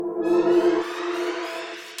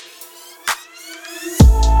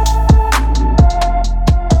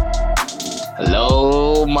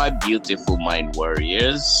my beautiful mind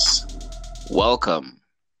warriors. Welcome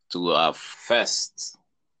to our first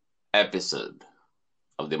episode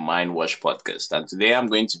of the Mind Wash podcast. And today I'm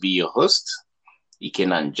going to be your host,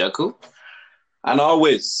 Ikenan Jaku. And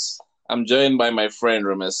always, I'm joined by my friend,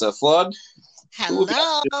 Romessa Ford.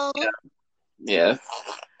 Hello. Yeah.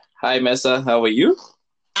 Hi, Mesa. How are you?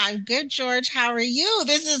 I'm good, George. How are you?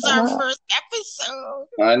 This is our first episode.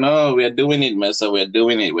 I know we're doing it, Mesa. We're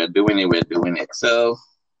doing it. So,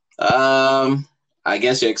 I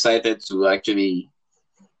guess you're excited to actually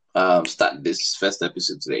start this first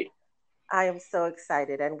episode today. I am so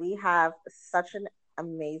excited, and we have such an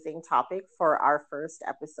amazing topic for our first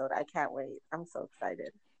episode. I can't wait. I'm so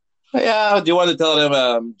excited. Yeah, do you want to tell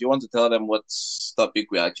them? Do you want to tell them what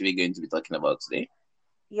topic we're actually going to be talking about today?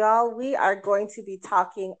 Y'all, we are going to be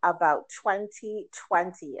talking about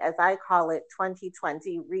 2020, as I call it,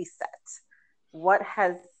 2020 reset. What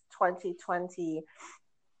has 2020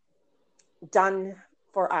 done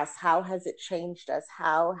for us? How has it changed us?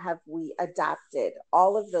 How have we adapted?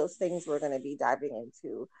 All of those things we're going to be diving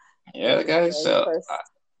into Yeah, in this guys. very first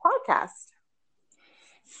podcast.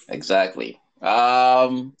 Exactly.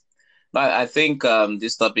 I think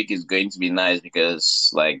this topic is going to be nice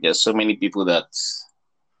because there's so many people that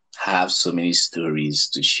have so many stories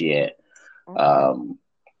to share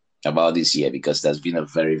about this year because there's been a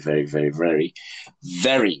very, very, very, very,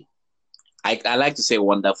 very I like to say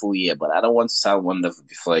wonderful year, but I don't want to sound wonderful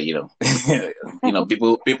before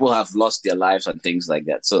people have lost their lives and things like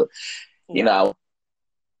that. So a little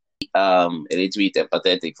bit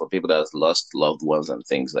empathetic for people that have lost loved ones and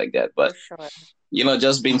things like that. But sure.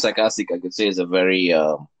 Just being sarcastic, I could say it's a very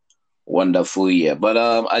wonderful year. But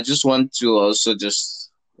I just want to also just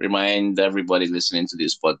remind everybody listening to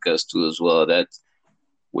this podcast too as well that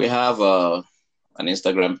we have an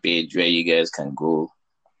Instagram page where you guys can go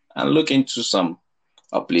and look into some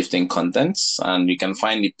uplifting contents, and you can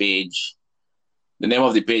find the page. The name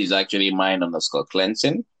of the page is actually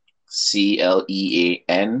mind_cleansing,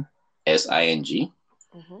 CLEANSING.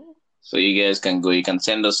 So you guys can go. You can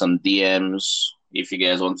send us some DMs if you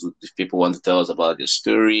guys want to. If people want to tell us about the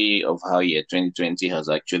story of how year 2020 has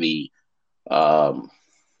actually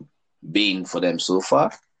been for them so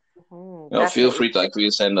far. Feel free to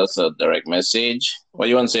actually send us a direct message. What do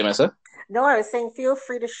you want to say, Mesa? No, I was saying feel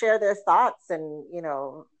free to share their thoughts and,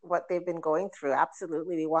 what they've been going through.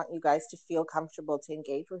 Absolutely. We want you guys to feel comfortable to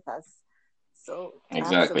engage with us. So,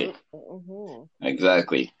 exactly.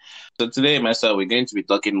 Exactly. So today, Mesa, we're going to be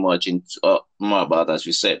talking more about, as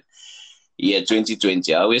we said, year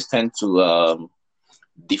 2020. I always tend to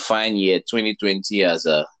define year 2020 as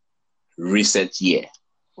a reset year.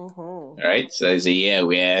 Right? So it's a year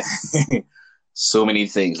where so many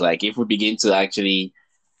things, like if we begin to actually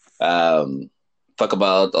talk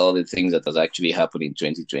about all the things that has actually happened in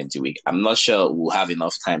 2020 I'm not sure we'll have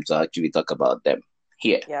enough time to actually talk about them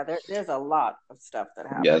here. Yeah, there's a lot of stuff that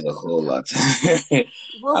happened. There's a whole lot.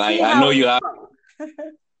 I know you have.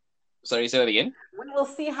 Sorry, say that again. We'll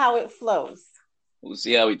see how it flows. We'll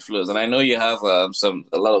see how it flows, and I know you have a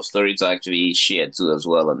lot of stories to actually share too as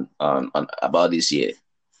well on about this year.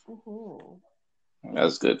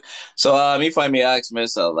 That's good. So, if I may ask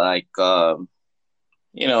myself,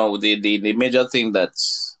 the major thing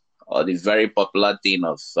or the very popular thing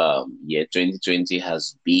of year 2020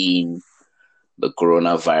 has been the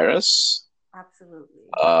coronavirus. Absolutely.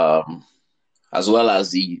 As well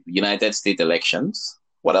as the United States elections.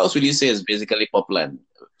 What else would you say is basically popular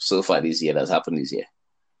so far this year that's happened this year?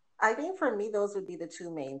 I think for me, those would be the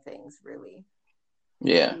two main things, really.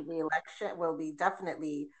 Yeah. The election will be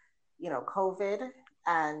definitely, COVID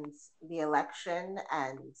and the election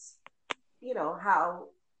and, how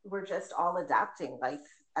we're just all adapting, like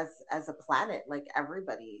as a planet, like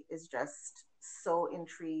everybody is just so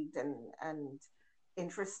intrigued and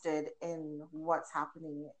interested in what's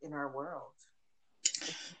happening in our world.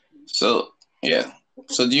 So, yeah.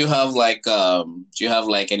 So do you have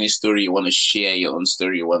any story you want to share, your own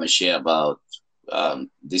story you want to share about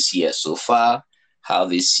this year so far? How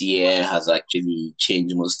this year has actually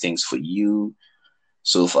changed most things for you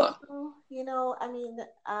so far?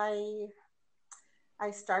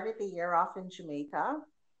 I started the year off in Jamaica,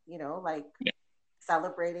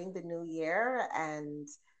 celebrating the new year and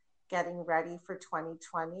getting ready for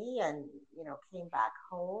 2020 and, came back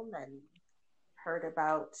home and heard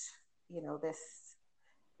about,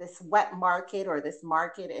 this wet market or this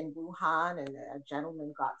market in Wuhan, and a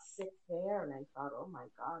gentleman got sick there, and I thought, oh my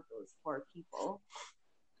God, those poor people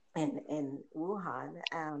in Wuhan.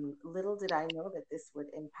 Little did I know that this would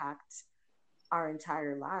impact our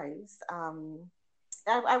entire lives.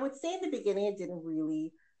 I would say in the beginning it didn't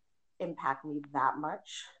really impact me that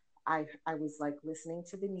much. I was like listening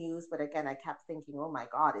to the news, but again, I kept thinking, oh my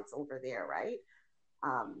God, it's over there, right?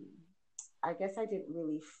 Um, I guess I didn't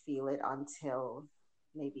really feel it until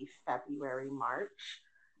maybe February, March.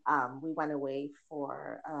 We went away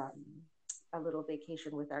for a little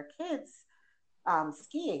vacation with our kids,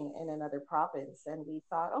 skiing in another province. And we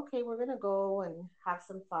thought, okay, we're going to go and have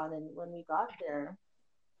some fun. And when we got there,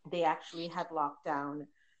 they actually had locked down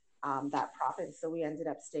that province. So we ended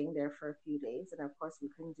up staying there for a few days. And of course, we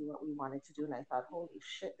couldn't do what we wanted to do. And I thought, holy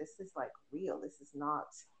shit, this is like real. This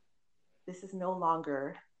is no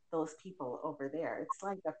longer those people over there. It's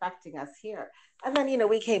like affecting us here. And then,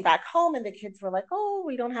 we came back home and the kids were like, oh,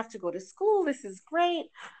 we don't have to go to school. This is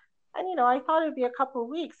great. And, I thought it would be a couple of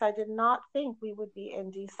weeks. I did not think we would be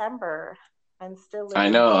in December and still living. I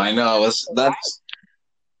know. That's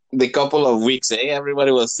the couple of weeks,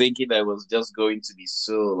 everybody was thinking that it was just going to be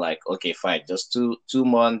so like, okay, fine, just two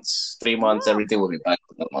months, 3 months, everything will be back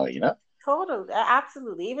to normal, Totally,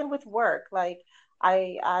 absolutely. Even with work, like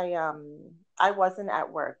I wasn't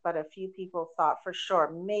at work, but a few people thought for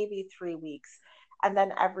sure maybe 3 weeks, and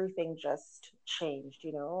then everything just changed.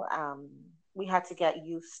 We had to get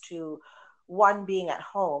used to one being at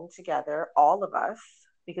home together, all of us,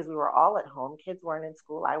 because we were all at home. Kids weren't in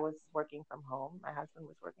school. I was working from home. My husband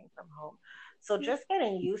was working from home. So just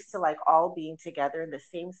getting used to like all being together in the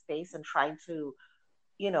same space and trying to,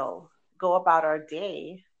 go about our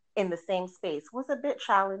day in the same space was a bit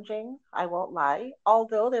challenging. I won't lie.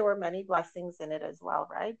 Although there were many blessings in it as well,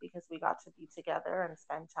 right? Because we got to be together and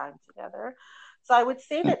spend time together. So I would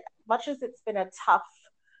say that much as it's been a tough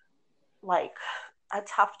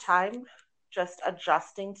time just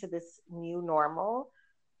adjusting to this new normal,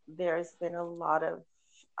 there's been a lot of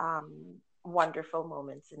wonderful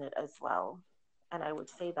moments in it as well. And I would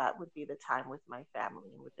say that would be the time with my family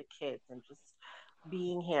and with the kids and just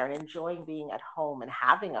being here and enjoying being at home and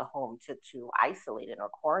having a home to isolate in or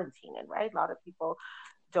quarantine in, right? A lot of people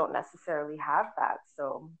don't necessarily have that.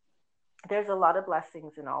 So there's a lot of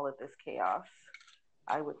blessings in all of this chaos,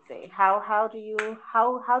 I would say. How did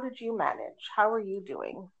you manage? How are you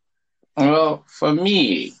doing? Well, for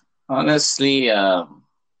me, honestly,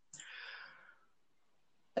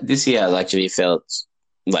 this year has actually felt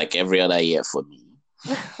like every other year for me.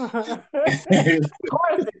 Of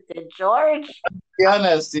course it did, George. To be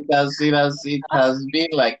honest, it has been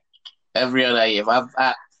like every other year.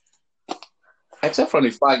 Except from the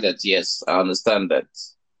fact that yes, I understand that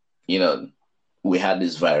we had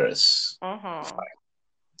this virus.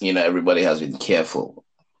 Mm-hmm. Everybody has been careful.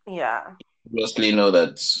 Yeah. Mostly know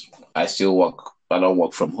that I still work. I don't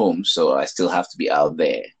work from home, so I still have to be out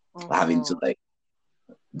there, having to like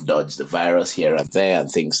dodge the virus here and there and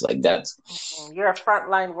things like that. You're a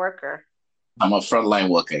frontline worker. I'm a frontline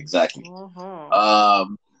worker, exactly.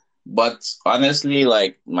 But honestly,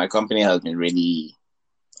 like my company has been really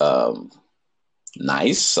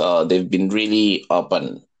nice. They've been really up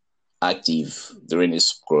and active during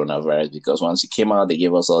this coronavirus because once it came out, they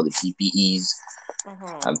gave us all the PPEs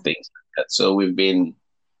and things like that. So we've been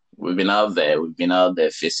out there. We've been out there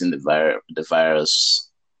facing the virus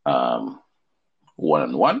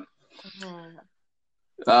one-on-one.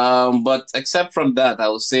 But except from that, I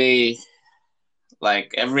would say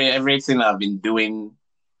like everything I've been doing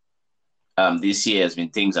this year has been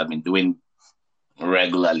things I've been doing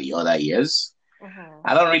regularly other years.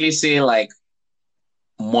 I don't really say like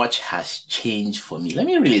much has changed for me. Let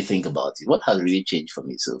me really think about it. What has really changed for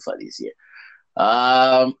me so far this year?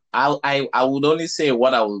 I would only say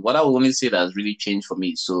what I would only say that has really changed for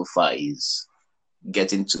me so far is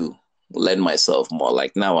getting to learn myself more.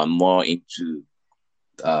 Like now I'm more into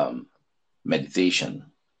meditation,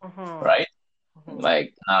 right?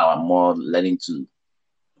 Like now I'm more learning to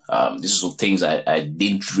these are things I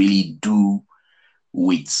didn't really do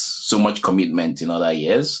with so much commitment in other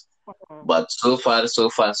years. But so far this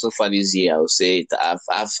year, I would say that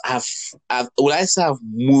I've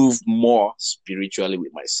moved more spiritually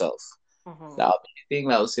with myself. That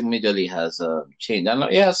thing I would say majorly has changed. And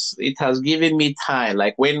yes, it has given me time.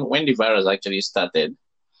 Like when the virus actually started,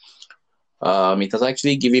 it has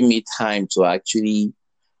actually given me time to actually,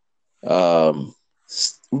 to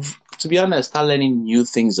be honest, start learning new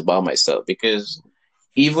things about myself. Because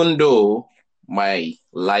even though my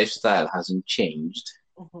lifestyle hasn't changed,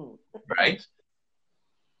 right?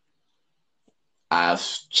 I've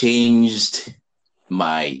changed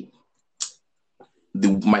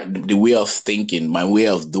the way of thinking, my way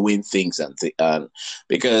of doing things, and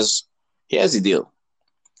because here's the deal: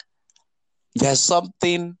 there's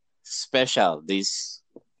something special this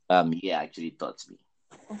year actually taught me,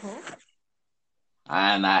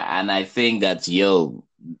 and I think that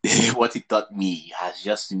what it taught me has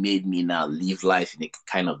just made me now live life in a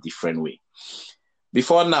kind of different way.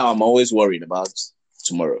 Before now, I'm always worried about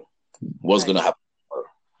tomorrow. What's going to happen tomorrow,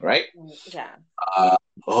 right? Yeah.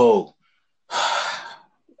 Oh,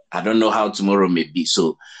 I don't know how tomorrow may be.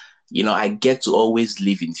 So, I get to always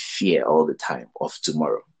live in fear all the time of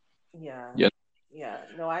tomorrow. Yeah. Yeah. Yeah.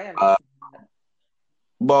 No, I understand that.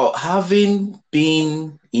 But having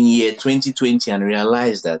been in year 2020 and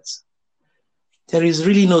realized that there is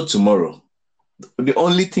really no tomorrow, the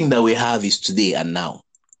only thing that we have is today and now,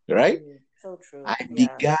 right? So true. I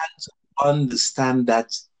began to understand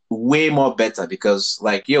that way more better because,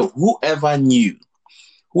 like, whoever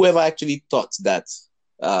actually thought that,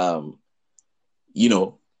 there'll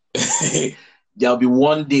be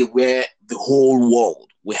one day where the whole world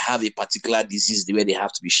will have a particular disease where they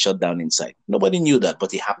have to be shut down inside. Nobody knew that,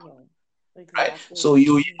 but it happened. Yeah, exactly. Right? So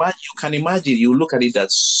you can imagine, you look at it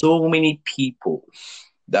that so many people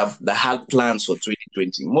that had plans for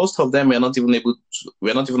 2020, most of them were not even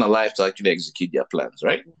alive to actually execute their plans,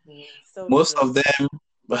 right? Mm-hmm. So most true. Of them,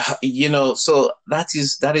 so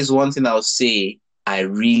that is one thing I'll say I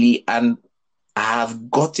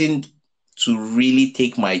have gotten to really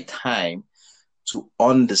take my time to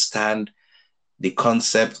understand the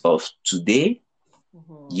concept of today,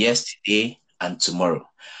 yesterday, and tomorrow,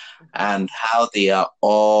 and how they are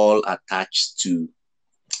all attached to,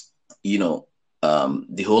 the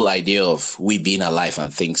whole idea of we being alive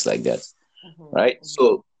and things like that, right?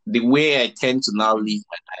 So the way I tend to now live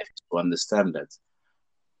my life is to understand that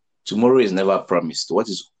tomorrow is never promised. What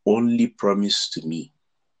is only promised to me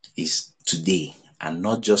is today, and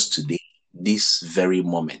not just today. This very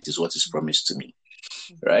moment is what is promised to me,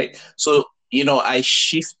 right? So, I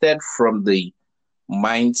shifted from the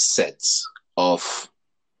mindset of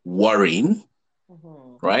worrying,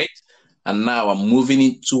 right? And now I'm moving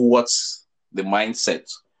into what's the mindset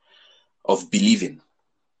of believing.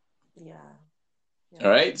 Yeah. All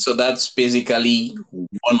right. So that's basically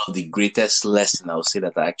one of the greatest lessons I would say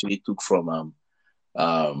that I actually took from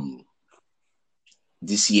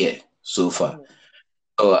this year so far.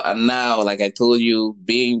 So, and now, like I told you,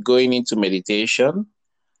 going into meditation,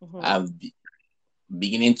 I'm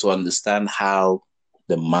beginning to understand how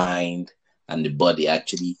the mind and the body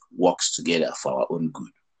actually works together for our own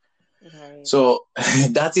good. Right. So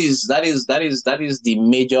that is the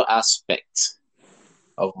major aspect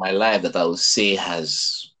of my life that I would say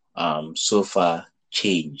has so far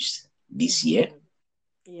changed this year.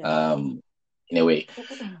 Yeah. In a way.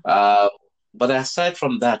 But aside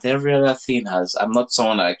from that, every other thing I'm not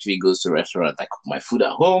someone that actually goes to a restaurant. I cook my food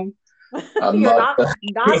at home. You're not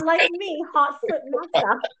like me, hot foot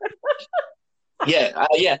master. Yeah.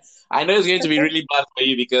 I know it's going to be really bad for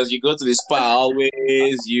you because you go to the spa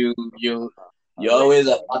always. You're always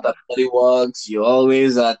at Body Works. You're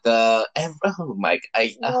always at oh my.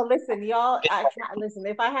 No, listen, y'all. I can't listen.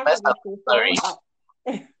 If I have to be truthful, sorry.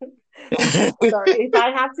 If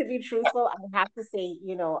I have to be truthful, I have to say,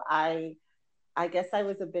 I guess I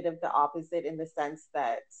was a bit of the opposite in the sense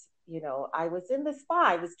that, I was in the spa,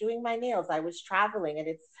 I was doing my nails, I was traveling, and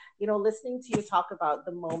it's, listening to you talk about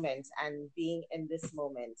the moment and being in this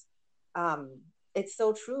moment. It's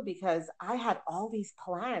so true because I had all these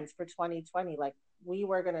plans for 2020. Like we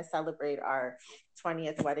were going to celebrate our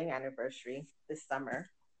 20th wedding anniversary this summer,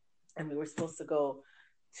 and we were supposed to go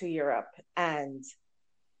to Europe. And,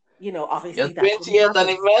 obviously your 20th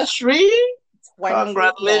anniversary.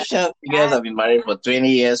 Congratulations. You guys have been married for 20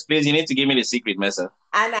 years. Please, you need to give me the secret, Mesa.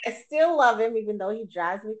 And I still love him, even though he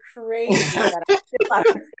drives me crazy. But I still love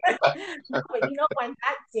him. But when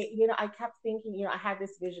that day, I kept thinking, I had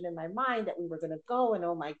this vision in my mind that we were going to go, and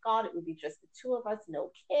oh my God, it would be just the two of us,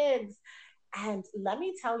 no kids. And let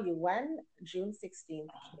me tell you, when June 16th came,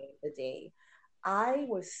 the day, I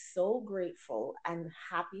was so grateful and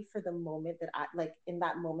happy for the moment that in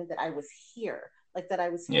that moment that I was here, like that I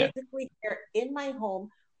was physically here in my home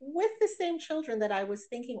with the same children that I was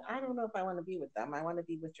thinking, I don't know if I want to be with them. I want to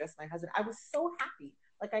be with just my husband. I was so happy.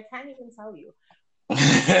 Like, I can't even tell you.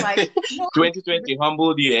 Like, 2020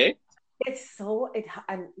 humbled you, eh?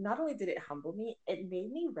 And not only did it humble me, it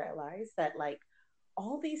made me realize that, like,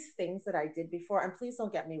 all these things that I did before, and please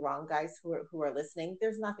don't get me wrong, guys who are listening,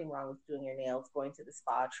 there's nothing wrong with doing your nails, going to the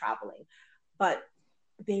spa, traveling. But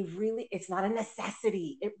it's not a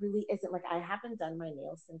necessity. It really isn't. Like, I haven't done my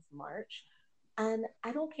nails since March. And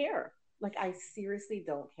I don't care. Like, I seriously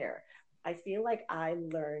don't care. I feel like I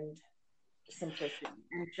learned simplicity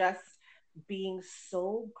and just being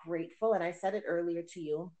so grateful. And I said it earlier to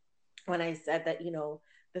you when I said that,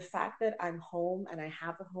 the fact that I'm home and I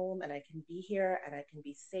have a home and I can be here and I can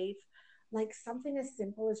be safe. like something as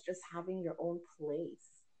simple as just having your own place.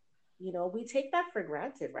 You know, we take that for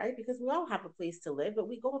granted, right? Because we all have a place to live, but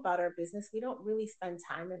we go about our business. We don't really spend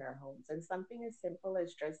time in our homes. And something as simple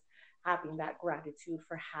as just having that gratitude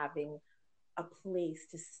for having a place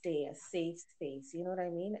to stay, a safe space. You know what I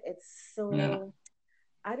mean? It's Yeah. so,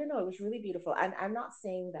 I don't know, it was really beautiful. And I'm not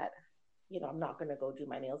saying that, you know, I'm not going to go do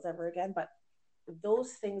my nails ever again, but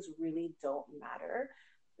those things really don't matter.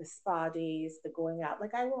 The spa days, the going out,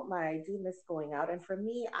 like I won't lie, I do miss going out. And for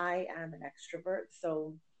me, I am an extrovert.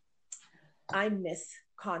 So I miss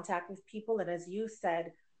contact with people. And as you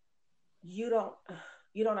said, you don't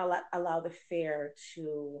you don't allow the fear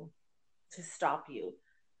to stop you.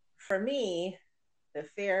 For me, the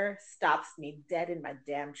fear stops me dead in my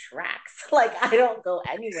damn tracks. Like I don't go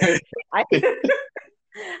anywhere. I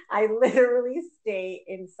I literally stay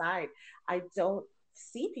inside. I don't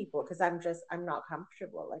see people because I'm not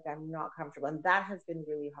comfortable. Like I'm not comfortable. And that has been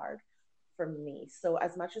really hard for me. So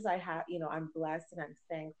as much as I have, you know, I'm blessed and I'm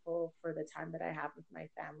thankful for the time that I have with my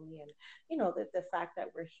family and, you know, the fact that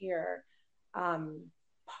we're here. Um,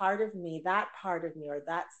 part of me, that part of me or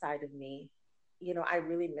that side of me, you know, I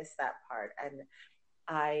really miss that part. And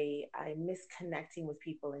I miss connecting with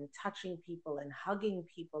people and touching people and hugging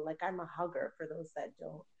people. Like I'm a hugger for those that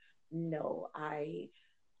don't know.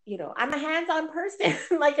 You know, I'm a hands-on person.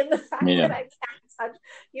 Like in the fact Yeah. that I can't touch,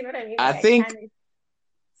 you know what I mean? I Like I think can't.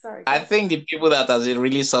 Sorry, I go. think the people that has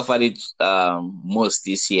really suffered it most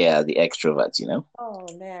this year are the extroverts, you know? Oh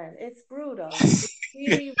man, it's brutal. It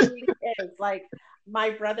really, really is. Like my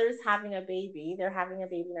brother's having a baby. They're having a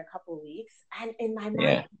baby in a couple of weeks. And in my mind,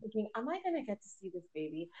 Yeah. I'm thinking, am I gonna get to see this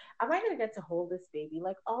baby? Am I gonna get to hold this baby?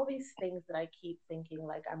 Like all these things that I keep thinking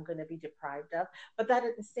like I'm gonna be deprived of. But that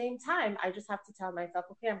at the same time, I just have to tell myself,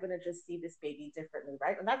 okay, I'm gonna just see this baby differently,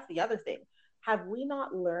 right? And that's the other thing. Have we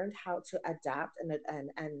not learned how to adapt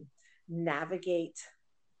and navigate,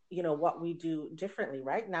 you know, what we do differently?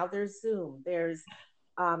 Right now there's Zoom, there's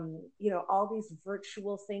you know, all these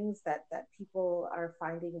virtual things that people are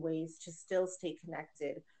finding ways to still stay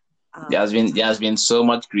connected. um There has been so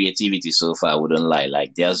much creativity so far, I wouldn't lie.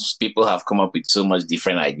 Like there's people have come up with so much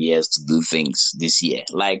different ideas to do things this year.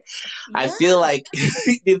 Like I yeah. feel like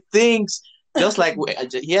the things just like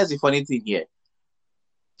here's the funny thing here.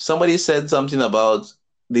 Somebody said something about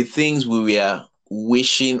the things we were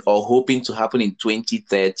wishing or hoping to happen in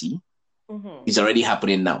 2030 Hmm. is already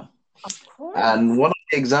happening now. Of And course. one of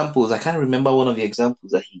the examples, I can't remember one of the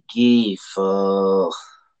examples that he gave.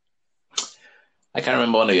 I can't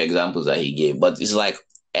remember one of the examples that he gave, but it's like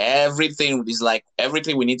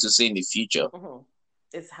everything we need to see in the future. Hmm.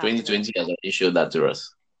 It's happening. 2020 has already showed that to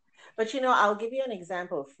us. But you know, I'll give you an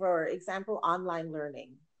example. For example, online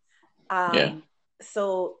learning. Yeah. um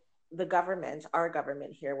so the government, our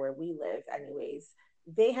government here where we live anyways,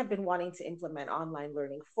 they have been wanting to implement online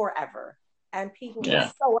learning forever, and people were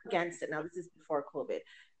Yeah. so against it. Now this is before COVID.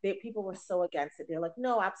 People were so against it. They're like,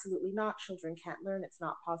 no, absolutely not, children can't learn, it's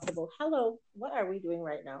not possible. Hello, what are we doing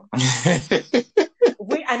right now?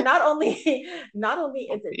 We and not only not only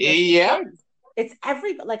is it just Yeah. kids, it's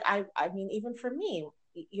every, like I mean, even for me,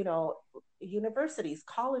 you know, universities,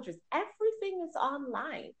 colleges, everything is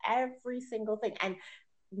online, every single thing. And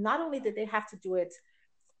not only did they have to do it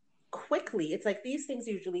quickly, it's like these things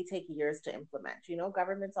usually take years to implement. You know,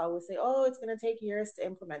 governments always say, oh, it's going to take years to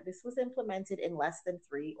implement. This was implemented in less than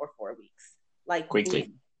 3 or 4 weeks, like Quickly.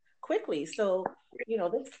 boom, quickly. So, you know,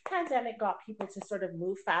 this pandemic got people to sort of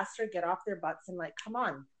move faster, get off their butts, and like, come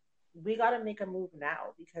on, we got to make a move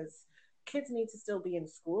now because kids need to still be in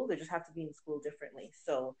school. They just have to be in school differently.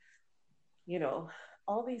 So, you know,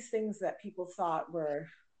 all these things that people thought were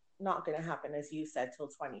not going to happen, as you said, till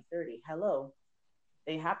 2030. Hello,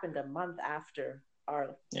 they happened a month after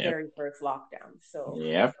our Yeah. very first lockdown. So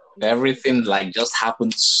Yep. these things Everything like just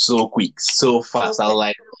happened so quick, so so fast. I was quick,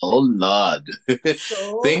 like, oh Lord.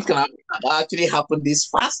 so Things quick. can actually happen this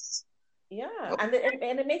fast. Yeah, and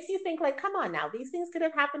it makes you think like, come on now, these things could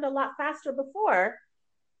have happened a lot faster before,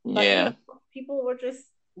 but you know, Yeah. people were just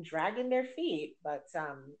dragging their feet. But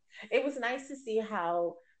it was nice to see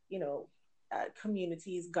how, you know,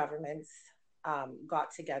 communities, governments got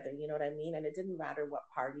together. You know what I mean? And it didn't matter what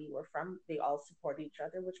party you were from; they all supported each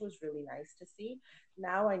other, which was really nice to see.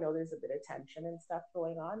 Now I know there's a bit of tension and stuff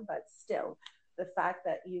going on, but still, the fact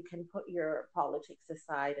that you can put your politics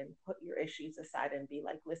aside and put your issues aside and be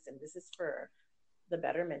like, listen, this is for the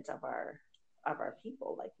betterment of our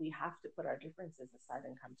people. Like we have to put our differences aside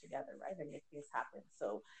and come together, right, and make things happen.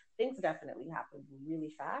 So things definitely happened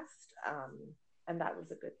really fast, and that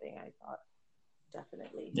was a good thing, I thought.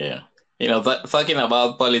 Definitely. Yeah. Talking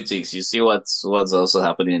about politics, you see what's also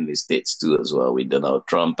happening in the States too as well with Donald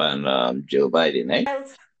Trump and Joe Biden, eh?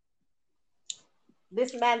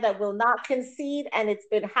 This man that will not concede, and it's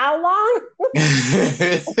been how long?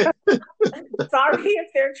 Sorry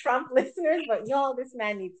if they're Trump listeners, but y'all, this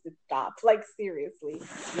man needs to stop. Like seriously,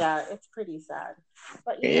 yeah, it's pretty sad.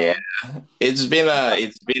 But Yeah, it's been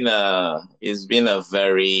a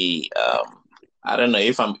very I don't know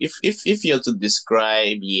if you're to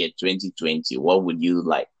describe year 2020, what would you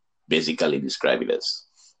like basically describe it as?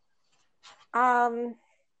 um,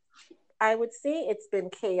 I would say it's been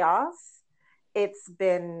chaos. It's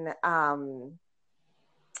been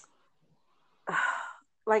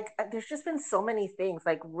like there's just been so many things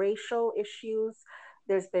like racial issues.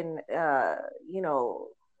 There's been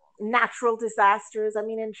natural disasters. I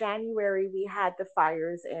mean, in January we had the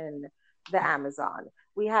fires in the Amazon.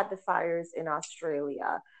 We had the fires in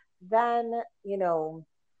Australia. Then,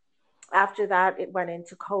 after that it went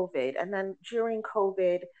into COVID, and then during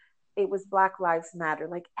COVID it was Black Lives Matter.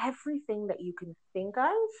 Like everything that you can think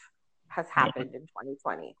of has happened in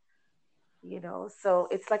 2020. So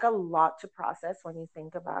it's like a lot to process when you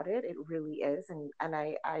think about it. It really is. And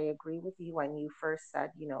I agree with you when you first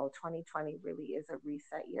said, 2020 really is a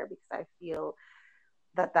reset year, because I feel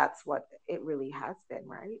that that's what it really has been,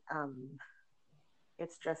 right?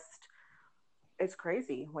 It's just, it's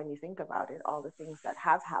crazy when you think about it, all the things that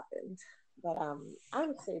have happened. But I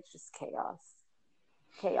would say it's just chaos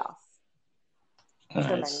for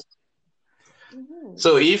many. Nice. Mm-hmm.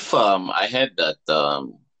 So if I heard that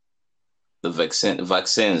the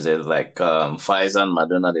vaccines, there's like Pfizer and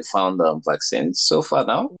Moderna, they found vaccines so far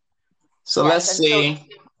now. So Yes, and so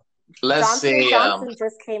let's Johnson and say Johnson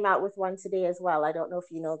just came out with one today as well. I don't know if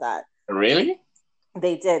you know that. really?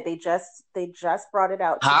 They did. They just brought it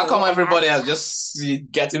out How today, come and everybody has just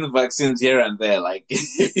getting vaccines here and there? Like,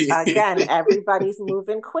 again, everybody's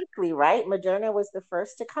moving quickly, right? Moderna was the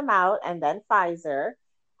first to come out, and then Pfizer,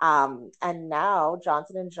 and now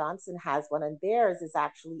Johnson and Johnson has one, and theirs is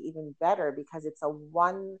actually even better because it's a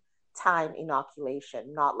one-time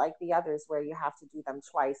inoculation, not like the others where you have to do them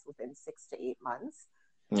twice within 6 to 8 months.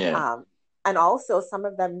 yeah. Um, and also, some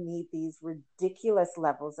of them need these ridiculous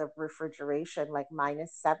levels of refrigeration, like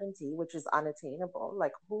 -70, which is unattainable.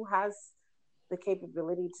 Like, who has the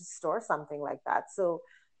capability to store something like that? So,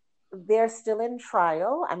 they're still in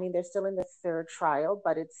trial. I mean, they're still in the third trial,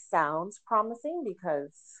 but it sounds promising because,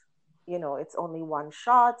 it's only one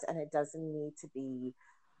shot and it doesn't need to be,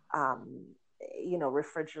 um,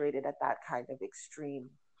 refrigerated at that kind of extreme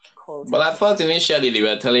cold But I temperature. thought initially they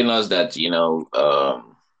were telling us that,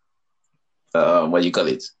 what do you call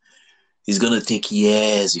it? It's going to take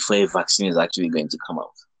years before a vaccine is actually going to come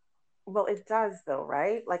out. Well, it does though,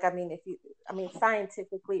 right? Like,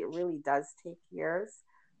 scientifically, it really does take years.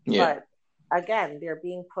 Yeah. But again, they're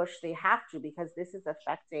being pushed. They have to, because this is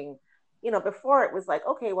affecting, before it was like,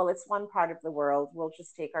 okay, well, it's one part of the world. We'll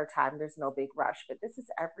just take our time. There's no big rush. But this is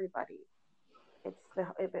everybody.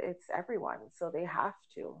 It's everyone. So they have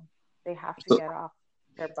to. They have to So, get off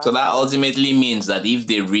their so that buses. ultimately means that if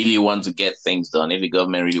they really want to get things done, if the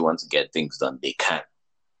government really wants to get things done, they can.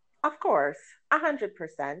 Of course,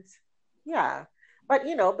 100%. Yeah. But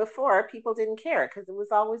before people didn't care because it was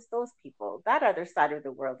always those people. That other side of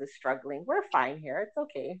the world is struggling. We're fine here. It's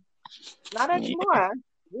okay. Not anymore.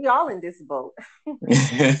 We all in this boat.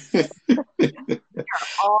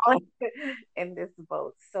 All in this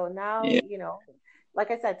boat. So now, Yeah. like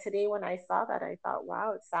I said, today when I saw that, I thought,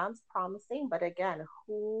 wow, it sounds promising. But again,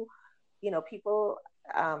 people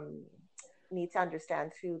um, need to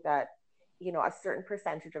understand too that, a certain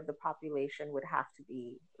percentage of the population would have to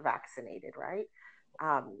be vaccinated, right?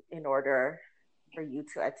 In order for you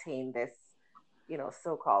to attain this,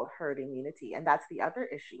 so-called herd immunity. And that's the other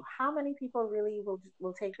issue. How many people really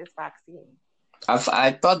will take this vaccine?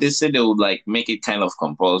 I thought they said they would like make it kind of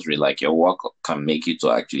compulsory, like your work can make you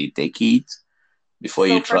to actually take it before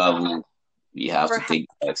So you for travel. You have for to take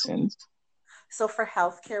vaccines. so for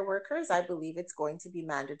healthcare workers, I believe it's going to be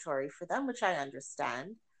mandatory for them, which I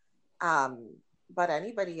understand. Um, but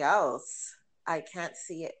anybody else, I can't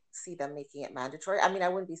see them making it mandatory. I mean, I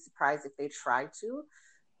wouldn't be surprised if they try to,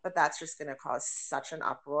 but that's just going to cause such an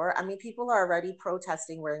uproar. I mean, people are already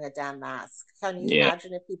protesting wearing a damn mask. Can you Yeah.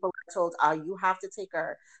 imagine if people are told, "Oh, you have to take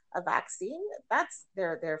a vaccine"? That's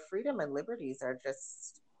their freedom and liberties are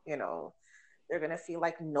just, they're going to feel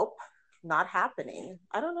like, nope, not happening.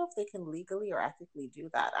 I don't know if they can legally or ethically do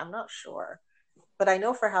that. I'm not sure. But I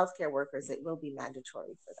know for healthcare workers, it will be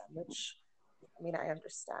mandatory for them, which, I mean, I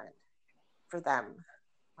understand for them.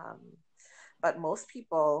 Um, but most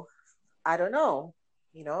people, I don't know.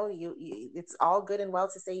 It's all good and well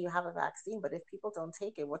to say you have a vaccine, but if people don't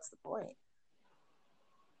take it, what's the point?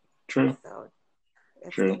 True. So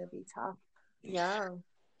it's True. gonna be tough. Yeah.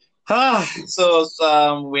 So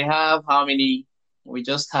we have how many? We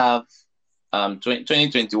just have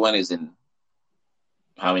 2021 is in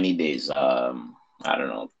how many days? I don't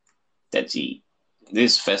know, 30.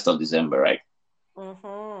 This 1st of December, right?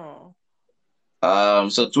 Mm-hmm.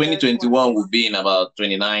 So 2021 will be in about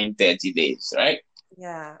 29, 30 days, right?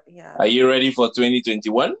 Yeah, yeah. Are you ready for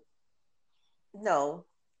 2021? No.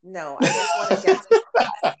 I just want to get to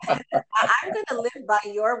I'm gonna live by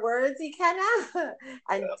your words, Ikenna,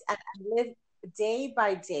 and live day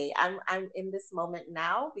by day. I'm in this moment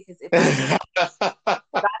now, because if I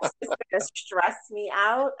that's just gonna stress me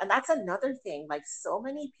out. And that's another thing. Like, so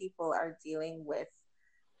many people are dealing with,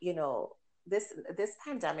 you know, this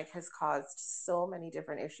pandemic has caused so many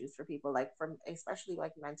different issues for people, like from especially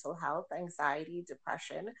like mental health, anxiety,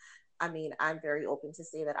 depression. I mean, I'm very open to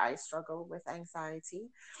say that I struggle with anxiety.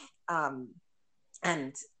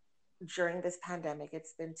 And during this pandemic,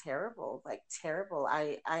 it's been terrible, like terrible.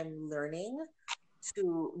 I'm learning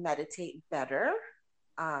to meditate better,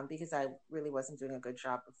 because I really wasn't doing a good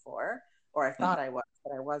job before, or I thought I was,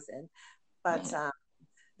 but I wasn't. But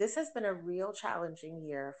this has been a real challenging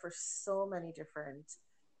year for um,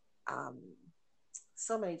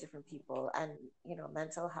 so many different people, and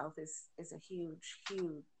mental health is a huge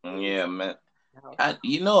Yeah, man. And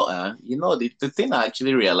the thing I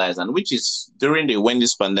actually realized, and which is during when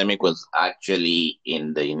this pandemic was actually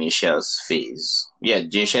in the initial phase. Yeah,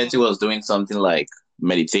 Jay Shetty was doing something like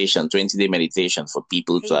meditation, 20-day meditation for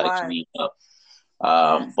people to actually.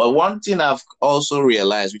 But one thing I've also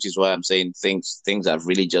realized, which is why I'm saying things I've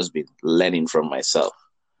really just been learning from myself.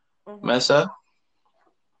 Mesa,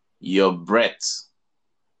 your breath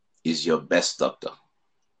is your best doctor.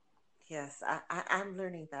 Yes, I'm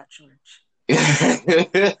learning that, George.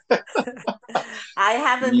 I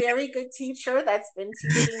have a very good teacher that's been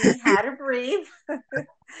teaching me how to breathe.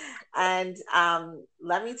 And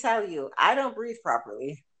let me tell you, I don't breathe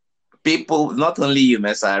properly. People, not only you,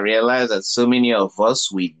 Mess, I realize that so many of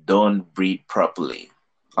us, we don't breathe properly,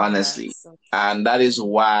 honestly. Yes. And that is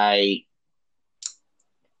why,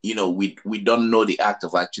 we don't know the act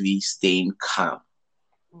of actually staying calm,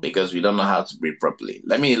 because we don't know how to breathe properly.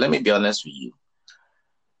 Let me be honest with you.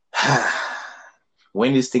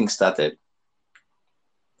 When this thing started,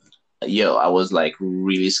 I was like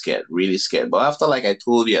really scared. But after, like I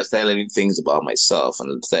told you, I started learning things about myself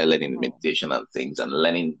and started learning meditation and things and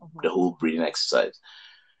learning the whole breathing exercise.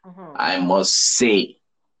 I must say,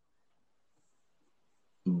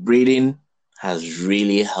 breathing has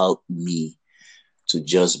really helped me to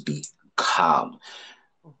just be calm.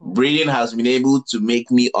 Breathing has been able to make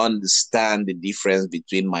me understand the difference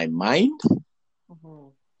between my mind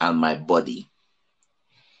and my body,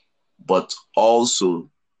 but also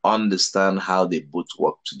understand how they both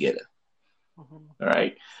work together. All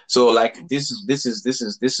right. So, like, this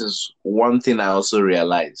is one thing I also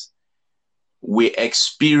realized. We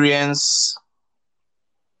experience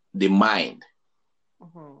the mind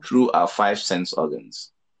through our 5 sense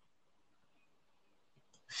organs: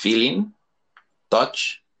 feeling,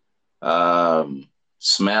 touch,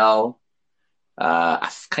 smell.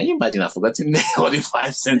 Can you imagine? I've forgotten all the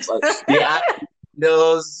 5 sense organs.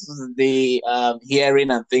 The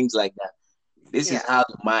hearing and things like that. This is how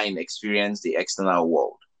the mind experiences the external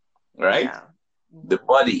world, right? Yeah. The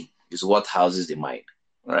body is what houses the mind,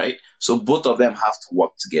 right? So both of them have to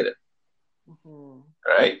work together,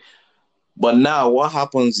 right? But now what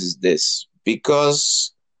happens is this: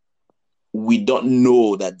 because we don't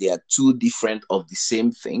know that they are two different of the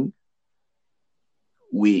same thing,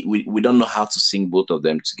 we don't know how to sync both of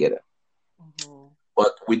them together.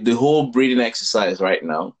 But with the whole breathing exercise right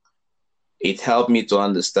now, it helped me to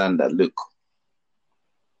understand that, look,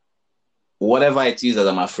 whatever it is that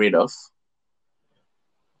I'm afraid of,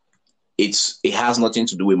 it has nothing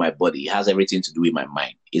to do with my body. It has everything to do with my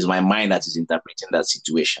mind. It's my mind that is interpreting that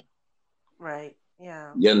situation. Right.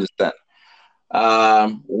 Yeah. You understand?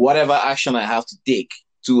 Whatever action I have to take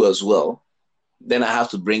too as well, then I have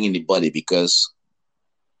to bring in the body, because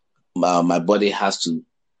my body has to.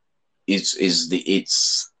 It's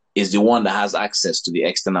the one that has access to the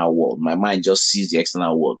external world. My mind just sees the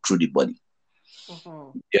external world through the body.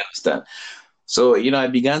 You understand? So, I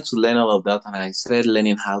began to learn all of that, and I started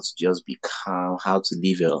learning how to just be calm, how to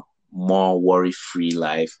live a more worry-free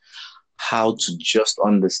life, how to just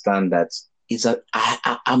understand that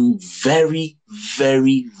I'm very,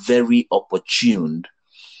 very, very opportuned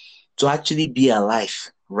to actually be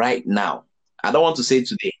alive right now. I don't want to say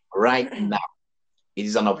today, right now. It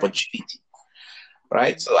is an opportunity.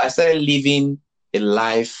 right? So I started living a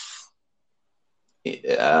life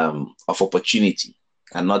of opportunity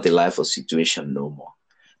and not a life of situation no more.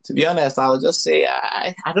 To be honest, I would just say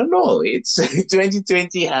I don't know. It's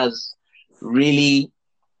 2020 has really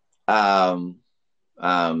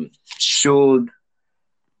showed,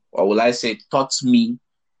 or will I say, taught me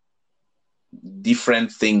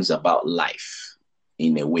different things about life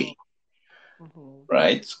in a way,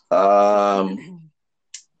 right?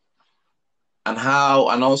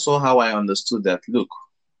 And also how I understood that, look,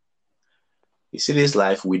 you see, this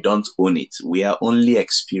life, we don't own it. We are only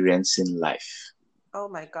experiencing life. Oh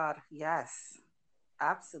my God, yes.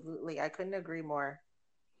 Absolutely. I couldn't agree more.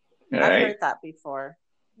 All I've right? heard that before.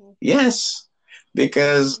 Yes.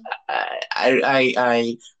 Because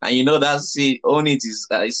I and you know that's own it is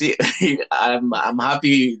I see I'm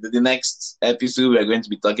happy that the next episode we're going to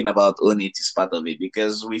be talking about own it is part of it,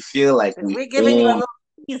 because we feel like We're giving you a little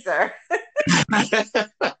teaser.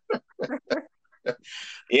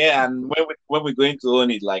 Yeah, and when we're going to own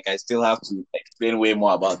it, like I still have to explain way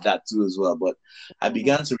more about that too as well. But I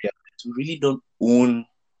began to realize we really don't own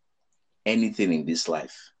anything in this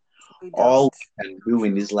life. All we can do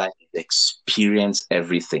in this life is experience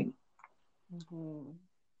everything. All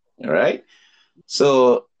right.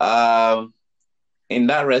 So, in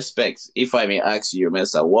that respect, if I may ask you,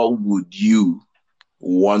 Mesa, what would you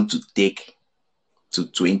want to take to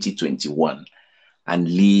 2021 and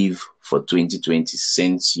leave for 2020,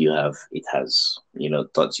 since it has,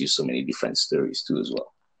 taught you so many different stories too as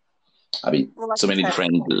well? I mean, like so many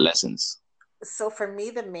different lessons. So for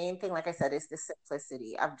me, the main thing, like I said, is the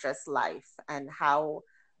simplicity of just life and how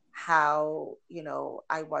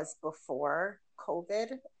I was before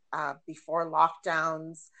COVID, before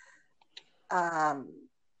lockdowns.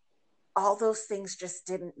 All those things just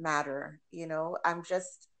didn't matter.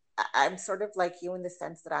 I'm sort of like you in the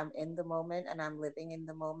sense that I'm in the moment and I'm living in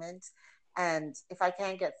the moment. And if I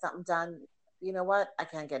can't get something done, you know what? I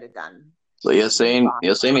can't get it done. So you're saying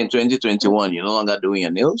in 2021 you're no longer doing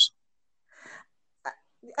your nails?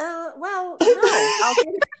 Well, no.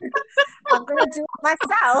 I'm gonna do it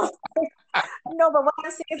myself. No, but what I'm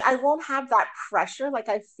saying is I won't have that pressure. Like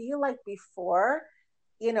I feel like before,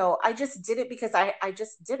 I just did it because I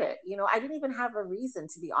just did it. I didn't even have a reason,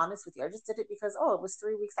 to be honest with you. I just did it because, it was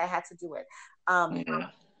 3 weeks. I had to do it. I'm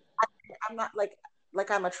not like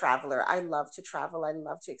I'm a traveler. I love to travel. I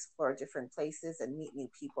love to explore different places and meet new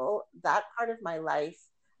people. That part of my life,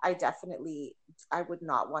 I would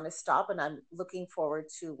not want to stop. And I'm looking forward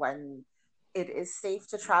to when it is safe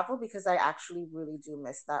to travel, because I actually really do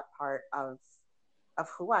miss that part of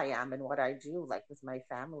who I am and what I do, like with my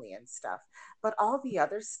family and stuff. But all the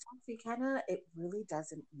other stuff, it really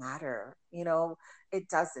doesn't matter. It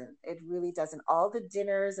doesn't. It really doesn't. All the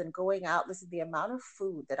dinners and going out, listen, the amount of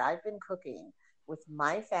food that I've been cooking with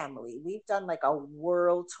my family, we've done like a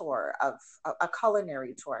world tour of a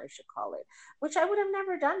culinary tour, I should call it, which I would have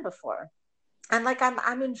never done before. And like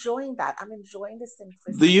I'm enjoying that. I'm enjoying the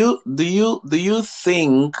simplicity. Do you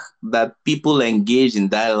think that people engage in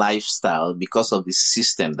that lifestyle because of the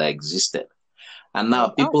system that existed? And now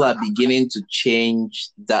people are beginning to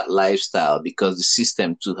change that lifestyle because the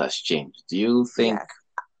system too has changed. Do you think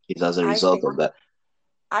it's as a result of that?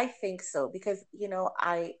 I think so, because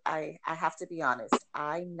I have to be honest.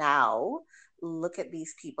 I now look at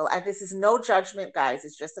these people, and this is no judgment, guys.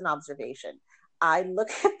 It's just an observation. I look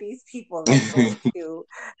at these people that go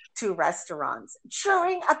to restaurants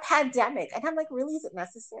during a pandemic, and I'm like, really, is it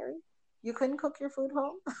necessary? You couldn't cook your food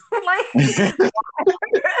home?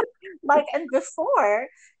 And before,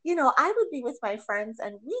 I would be with my friends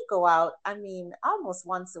and we go out, I mean, almost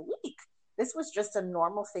once a week. This was just a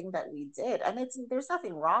normal thing that we did. And there's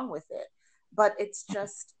nothing wrong with it, but it's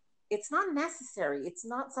not necessary. It's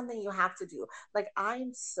not something you have to do. Like,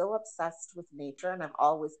 I'm so obsessed with nature, and I've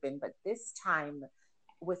always been, but this time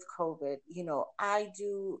with COVID, I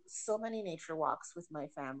do so many nature walks with my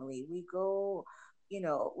family. We go,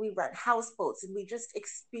 we rent houseboats and we just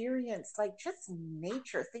experience like just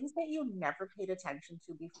nature, things that you never paid attention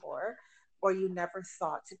to before, or you never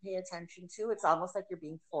thought to pay attention to. It's almost like you're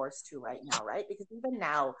being forced to right now, right? Because even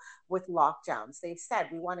now with lockdowns, they've said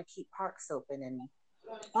we want to keep parks open and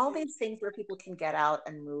all these things where people can get out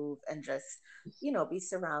and move and just, be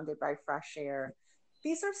surrounded by fresh air.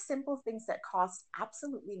 These are simple things that cost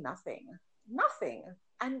absolutely nothing. Nothing.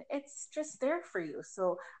 And it's just there for you.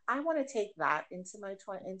 So I want to take that into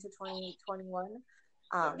into 2021.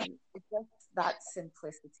 It's just that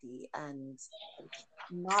simplicity and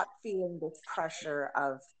not feeling this pressure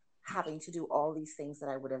of having to do all these things that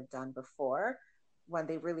I would have done before when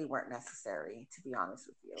they really weren't necessary, to be honest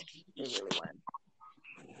with you. They really weren't.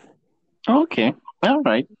 Okay. All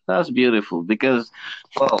right, that's beautiful because,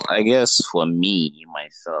 well, I guess for me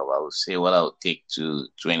myself, I would say what I would take to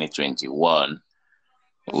 2021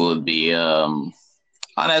 would be,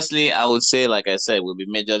 honestly, I would say, like I said, would be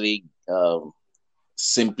majorly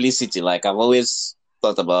simplicity. Like I've always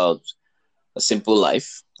thought about a simple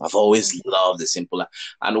life. I've always loved the simple life.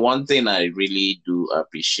 And one thing I really do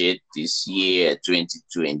appreciate this year,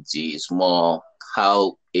 2020, is more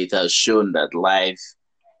how it has shown that life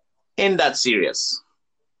ain't that serious.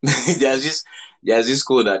 there's this there's this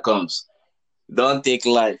quote that comes, don't take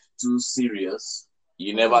life too serious.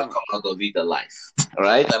 You never come out of it alive.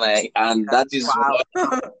 Right? And that is Wow.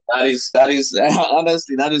 that is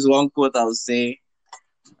honestly that is one quote I would say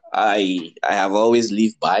I have always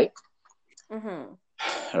lived by.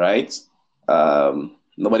 Right?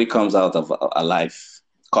 Nobody comes out No.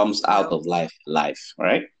 of life,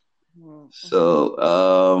 right? Mm-hmm. So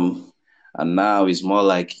and now it's more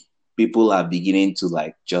like people are beginning to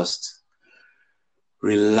like just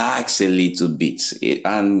relax a little bit.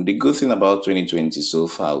 And the good thing about 2020 so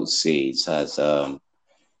far, I would say,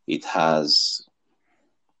 it has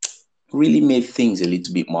really made things a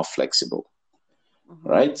little bit more flexible,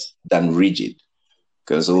 right, than rigid.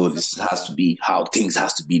 Because this has to be how things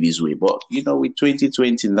has to be this way. But with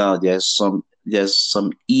 2020 now, there's some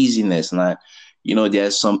easiness now.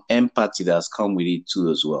 There's some empathy that's come with it too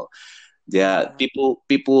as well. There are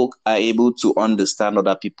people are able to understand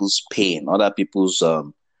other people's pain, other people's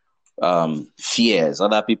fears,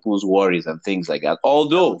 other people's worries and things like that.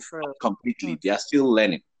 Although not completely, they are still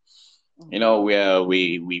learning. Where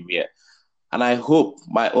we are. And I hope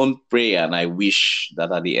my own prayer and I wish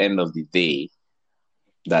that at the end of the day,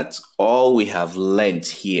 that all we have learned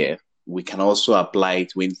here, we can also apply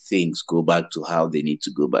it when things go back to how they need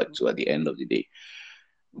to go back to at the end of the day.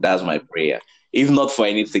 That's my prayer. If not for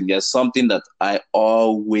anything, there's something that I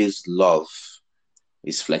always love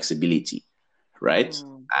is flexibility, right?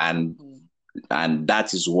 And and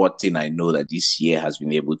that is one thing I know that this year has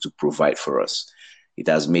been able to provide for us. It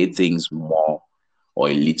has made things more or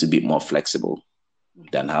a little bit more flexible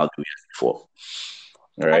than how we were before.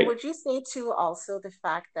 All And right. would you say too also the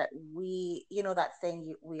fact that we, that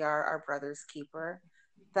saying, we are our brother's keeper,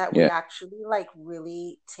 that we Yeah. actually like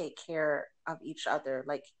really take care of each other,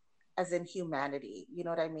 like as in humanity, you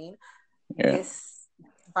know what I mean? Yeah. This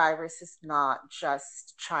virus is not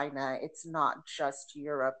just China, it's not just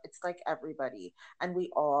Europe, it's like everybody. And we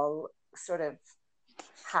all sort of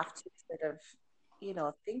have to sort of,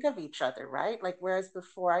 think of each other, right? Like, whereas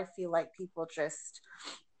before, I feel like people just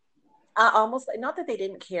almost like, not that they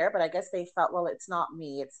didn't care, but I guess they felt, well, it's not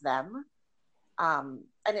me, it's them. And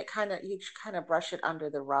you kind of brush it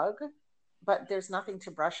under the rug, but there's nothing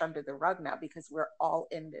to brush under the rug now because we're all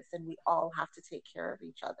in this and we all have to take care of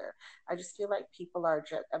each other. I just feel like people are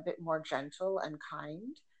a bit more gentle and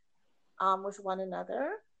kind with one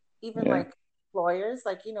another. Even Yeah. like employers,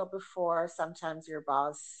 like, before sometimes your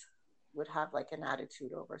boss would have like an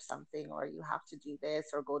attitude over something, or you have to do this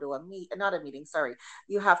or go to not a meeting, sorry.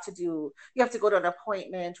 You have to go to an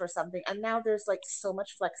appointment or something. And now there's like so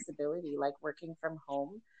much flexibility, like working from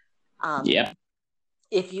home. Um, Yeah.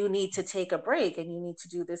 if you need to take a break and you need to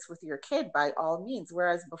do this with your kid, by all means.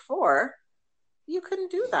 Whereas before, you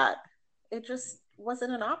couldn't do that. It just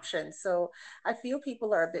wasn't an option. So I feel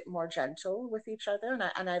people are a bit more gentle with each other,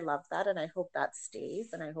 and I love that, and I hope that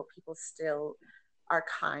stays, and I hope people still are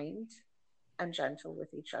kind and gentle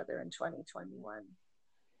with each other in 2021.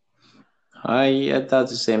 I thought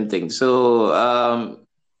the same thing. So,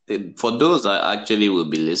 for those that actually will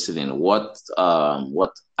be listening, what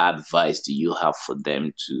advice do you have for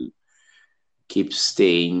them to keep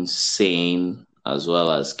staying sane as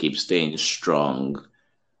well as keep staying strong,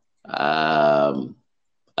 um,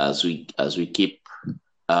 as we keep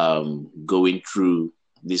going through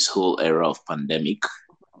this whole era of pandemic?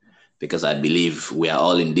 Because I believe we are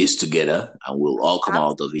all in this together and we'll all come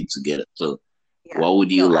out of it together. So, Yeah, what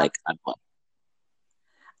would you no, like advice?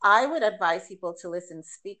 I would advise people to listen,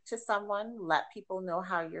 speak to someone, let people know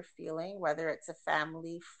how you're feeling, whether it's a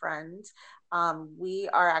family, friend. We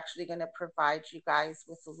are actually going to provide you guys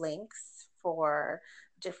with links for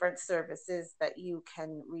different services that you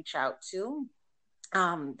can reach out to,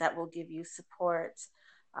 that will give you support.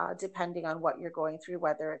 Depending on what you're going through,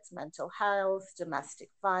 whether it's mental health, domestic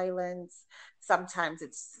violence. Sometimes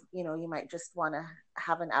it's, you might just want to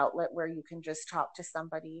have an outlet where you can just talk to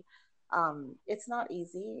somebody. It's not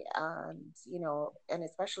easy, and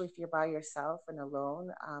especially if you're by yourself and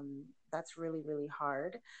alone, that's really, really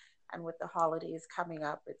hard. And with the holidays coming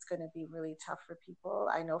up, it's going to be really tough for people.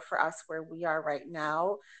 I know for us, where we are right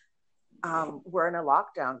now, we're in a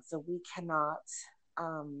lockdown, so we cannot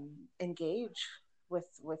engage.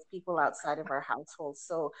 with people outside of our household.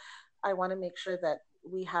 So I want to make sure that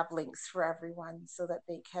we have links for everyone so that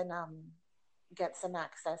they can get some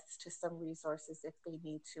access to some resources if they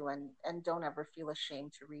need to, and don't ever feel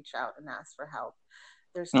ashamed to reach out and ask for help.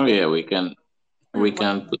 There's Oh no yeah, we can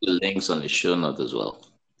put the links on the show note as well.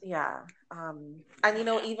 yeah. And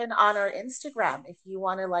even on our Instagram, if you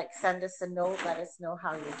want to like send us a note, let us know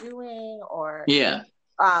how you're doing, or Yeah.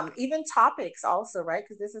 Even topics also, right?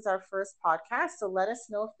 Because this is our first podcast. So let us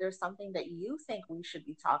know if there's something that you think we should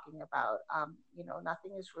be talking about.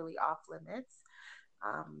 Nothing is really off limits.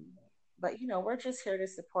 But we're just here to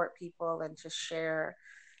support people and to share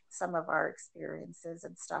some of our experiences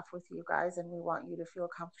and stuff with you guys. And we want you to feel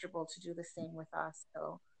comfortable to do the same with us.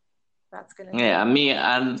 So that's going to be.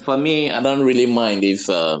 Yeah, and for me, I don't really mind if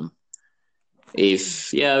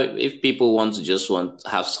people want to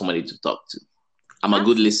have somebody to talk to. I'm a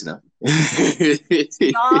good listener.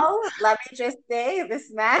 Y'all, let me just say,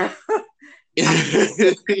 this man,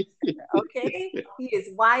 okay, he is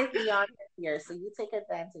wise beyond his years, so you take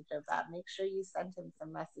advantage of that. Make sure you send him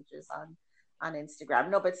some messages on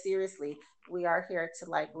Instagram. No, but seriously, we are here to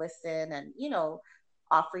like listen and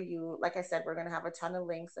offer you, like I said, we're going to have a ton of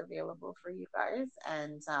links available for you guys,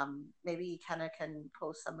 and maybe Kenna can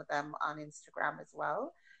post some of them on Instagram as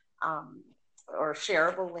well, or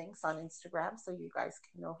shareable links on Instagram, so you guys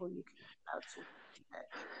can know who you can reach out to.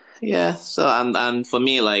 Yeah. So and for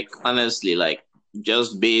me, like honestly, like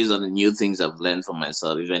just based on the new things I've learned for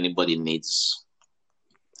myself, if anybody needs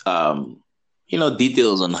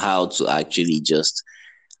details on how to actually just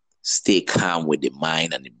stay calm with the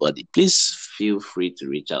mind and the body, please feel free to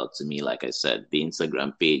reach out to me. Like I said, the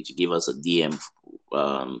Instagram page, give us a DM,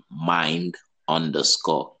 mind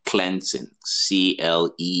underscore cleansing,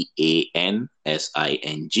 CLEANSING.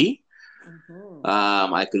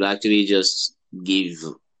 I could actually just give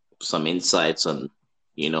some insights on,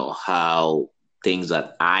 how things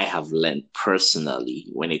that I have learned personally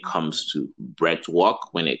when it comes to breath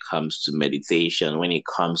work, when it comes to meditation, when it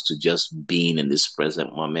comes to just being in this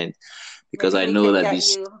present moment. Because I know that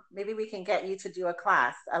maybe we can get you to do a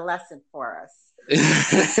lesson for us.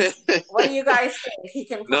 What do you guys think? He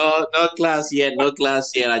can no class yet.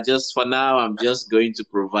 For now, I'm just going to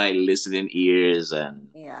provide listening ears and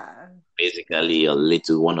basically a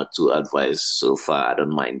little one or two advice so far. I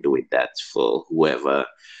don't mind doing that for whoever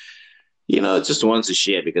just wants to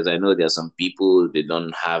share, because I know there are some people, they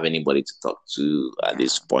don't have anybody to talk to at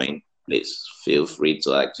this point. Please feel free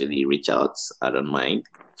to actually reach out. I don't mind.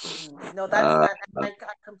 No, that's I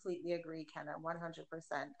completely agree, Kenna,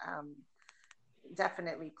 100%.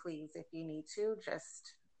 Definitely, please, if you need to,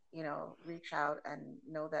 just reach out and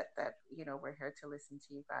know that we're here to listen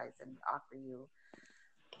to you guys and offer you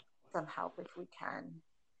some help if we can.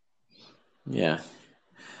 Yeah.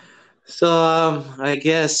 So I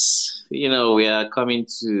guess we are coming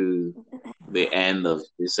to the end of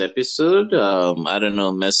this episode. I don't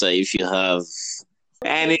know, Mesa, if you have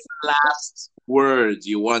any last words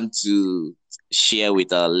you want to share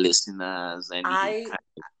with our listeners.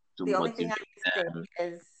 The only thing I can say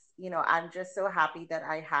is, I'm just so happy that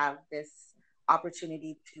I have this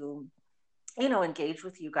opportunity to, engage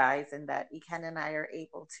with you guys, and that Ken and I are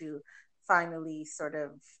able to finally sort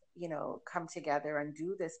of, come together and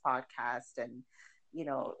do this podcast. And,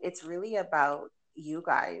 it's really about you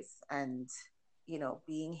guys and,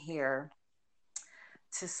 being here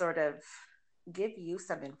to sort of give you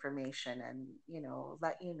some information and,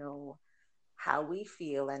 let you know how we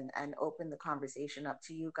feel, and open the conversation up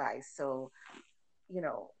to you guys. So,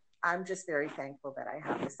 I'm just very thankful that I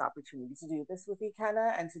have this opportunity to do this with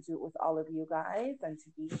Ikenna and to do it with all of you guys and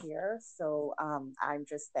to be here. So I'm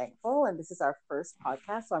just thankful. And this is our first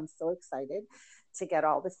podcast. So I'm so excited to get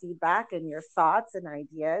all the feedback and your thoughts and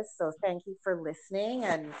ideas. So thank you for listening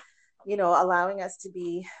and, allowing us to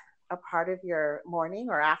be a part of your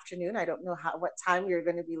morning or afternoon. I don't know what time you're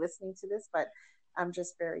going to be listening to this, but I'm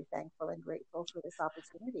just very thankful and grateful for this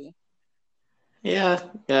opportunity. Yeah,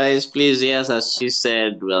 guys, please, yes, as she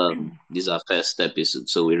said, this is our first episode,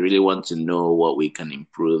 so we really want to know what we can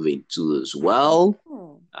improve into as well,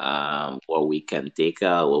 what we can take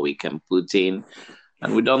out, what we can put in,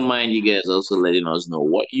 and we don't mind you guys also letting us know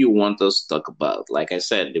what you want us to talk about. Like I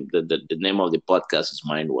said, the name of the podcast is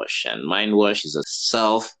Mind Wash, and Mind Wash is a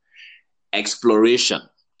self-exploration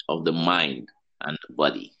of the mind and the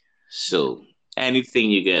body. So anything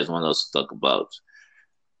you guys want us to talk about,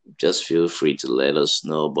 just feel free to let us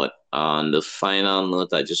know. But on the final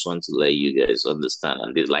note, I just want to let you guys understand,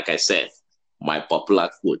 and this, like I said, my popular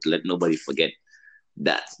quote, let nobody forget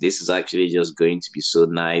that this is actually just going to be so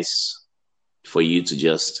nice for you to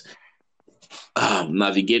just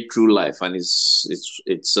navigate through life, and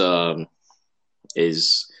is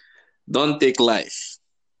don't take life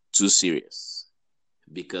too serious,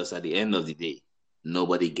 because at the end of the day,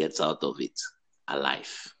 nobody gets out of it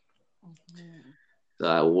alive. So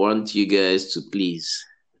I want you guys to please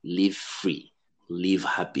live free, live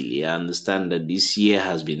happily. I understand that this year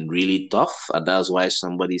has been really tough, and that's why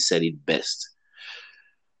somebody said it best.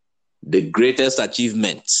 The greatest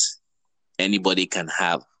achievement anybody can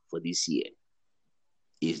have for this year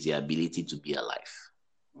is the ability to be alive.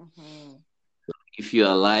 So if you're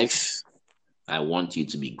alive, I want you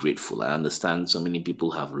to be grateful. I understand so many people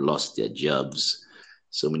have lost their jobs.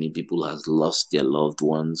 So many people have lost their loved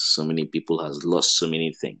ones. So many people have lost so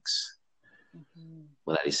many things.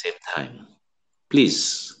 But at the same time,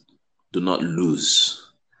 please do not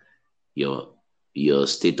lose your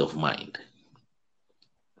state of mind.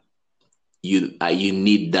 You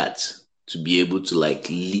need that to be able to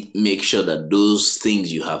make sure that those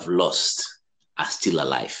things you have lost are still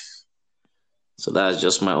alive. So that's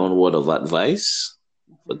just my own word of advice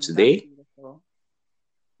for today.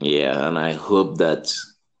 Yeah, and I hope that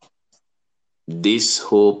this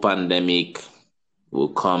whole pandemic will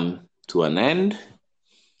come to an end,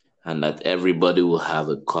 and that everybody will have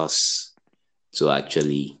a cause to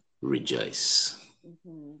actually rejoice.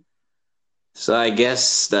 So I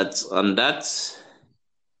guess that on that,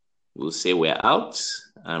 we'll say we're out,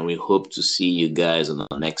 and we hope to see you guys on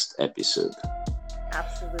the next episode.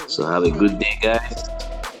 Absolutely. So have a good day, guys,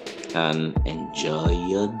 and enjoy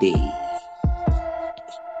your day.